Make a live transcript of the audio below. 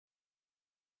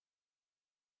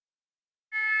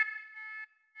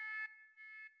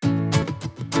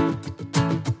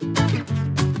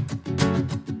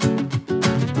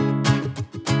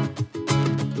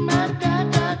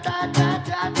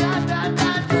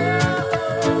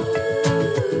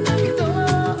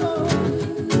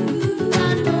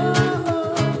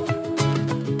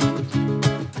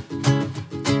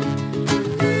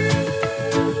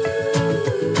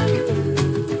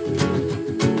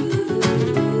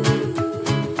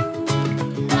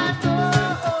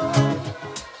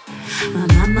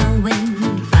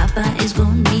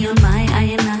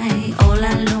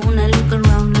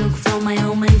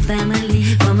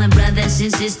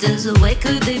so where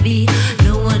could they be?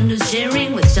 No one who's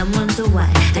sharing with someone so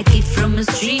wide. A kid from a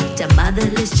street, a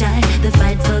motherless child. They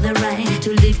fight for the right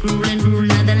to live cruel and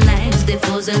rule other lives. They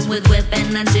force us with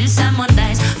weapons until someone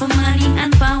dies. For money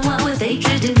and power, with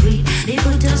hatred and greed. They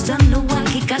put us on the wall,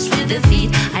 kick us with their feet.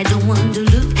 I don't want to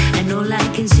look, and all I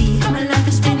can see, my life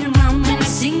is spinning round when I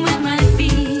sing with my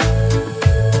feet.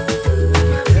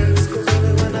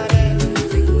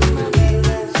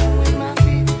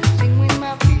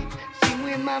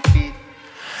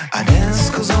 I dance,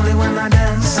 cause only when I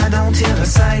dance I don't hear the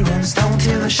sirens, don't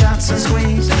hear the shots and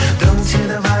screams, don't hear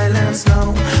the violence,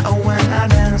 no. Oh, when I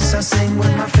dance, I sing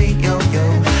with my feet, yo, yo.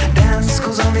 Dance,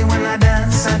 cause only when I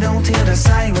dance I don't hear the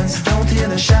sirens, don't hear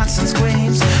the shots and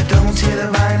screams, don't hear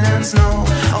the violence, no.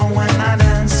 Oh, when I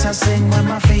dance, I sing with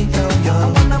my feet, yo, yo.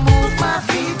 I wanna move my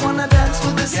feet, wanna dance to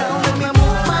the sound, let me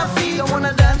move my feet. I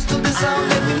wanna dance to the sound,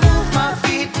 let me move my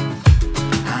feet.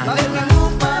 Let me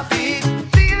move my feet.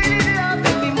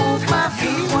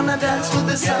 Wanna dance to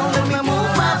the sound, let me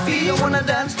move my feet. I wanna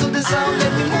dance to the sound,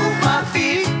 let me move my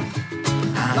feet.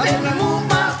 Let me move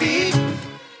my feet.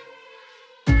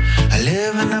 I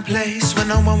live in a place where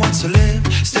no one wants to live.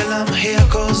 Still I'm here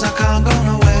cause I can't go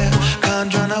nowhere.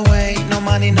 Can't run away, no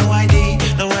money, no ID,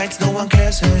 no rights, no one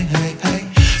cares, hey, hey, hey.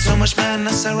 So much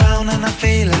madness around and I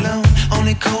feel alone.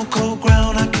 Only cold, cold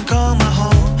ground I can call my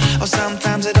home. Or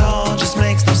sometimes it all just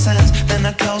makes no sense. Then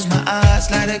I close my eyes,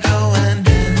 let it go and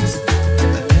dance.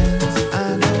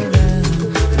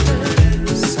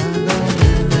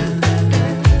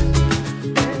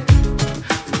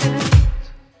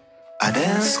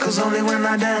 Cause only when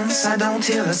I dance I don't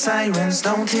hear the sirens,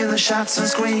 don't hear the shots and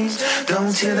screams,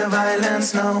 don't hear the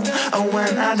violence, no. Oh,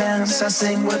 when I dance I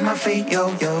sing with my feet,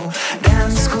 yo, yo.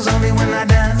 Dance, cause only when I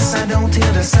dance I don't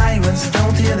hear the sirens,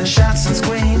 don't hear the shots and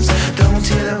screams, don't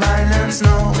hear the violence,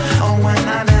 no. Oh, when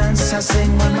I dance I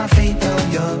sing with my feet, yo,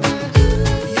 yo.